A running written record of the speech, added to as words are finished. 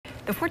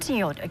The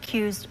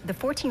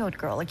 14-year-old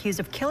girl accused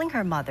of killing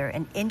her mother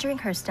and injuring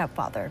her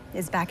stepfather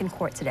is back in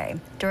court today.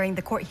 During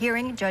the court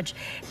hearing, Judge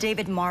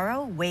David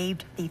Morrow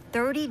waived the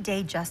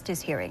 30-day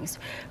justice hearings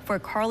for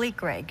Carly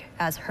Gregg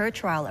as her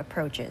trial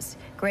approaches.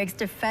 Gregg's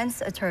defense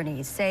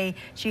attorneys say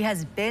she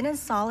has been in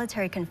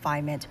solitary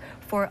confinement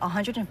for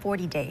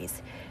 140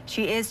 days.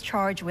 She is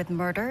charged with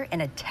murder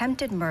and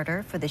attempted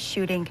murder for the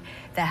shooting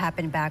that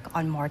happened back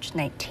on March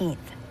 19th.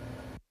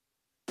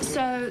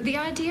 So the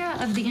idea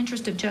of the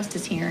interest of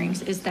justice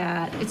hearings is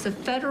that it's a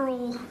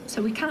federal,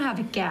 so we kind of have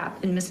a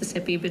gap in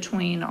Mississippi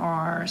between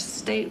our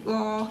state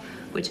law,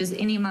 which is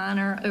any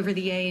minor over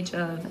the age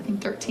of, I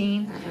think,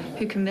 13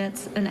 who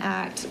commits an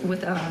act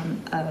with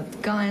a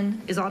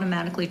gun is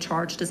automatically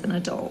charged as an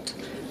adult,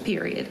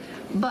 period.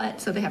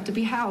 But, so they have to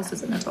be housed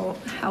as an adult.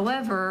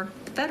 However,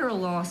 federal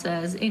law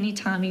says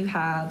anytime you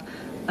have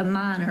a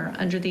minor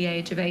under the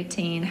age of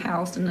 18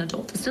 housed in an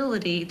adult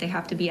facility, they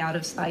have to be out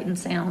of sight and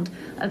sound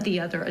of the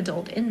other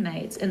adult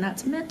inmates, and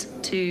that's meant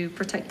to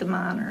protect the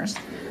minors.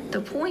 The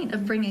point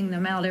of bringing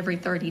them out every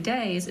 30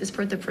 days is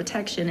for the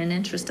protection and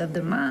interest of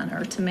the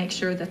minor, to make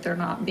sure that they're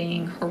not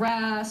being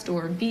harassed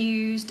or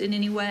abused in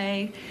any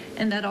way,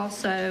 and that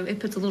also it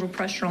puts a little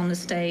pressure on the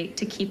state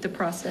to keep the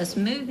process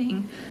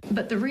moving.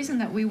 But the reason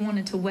that we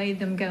wanted to waive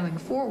them going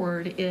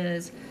forward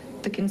is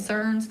the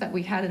concerns that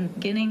we had in the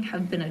beginning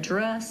have been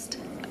addressed,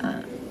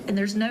 and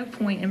there's no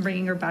point in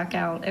bringing her back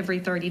out every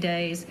 30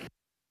 days.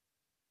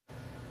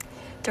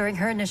 During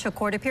her initial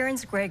court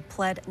appearance, Gregg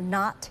pled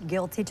not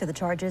guilty to the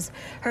charges.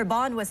 Her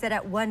bond was set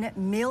at $1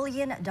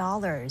 million.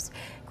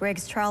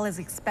 Gregg's trial is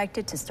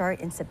expected to start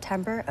in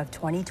September of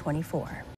 2024.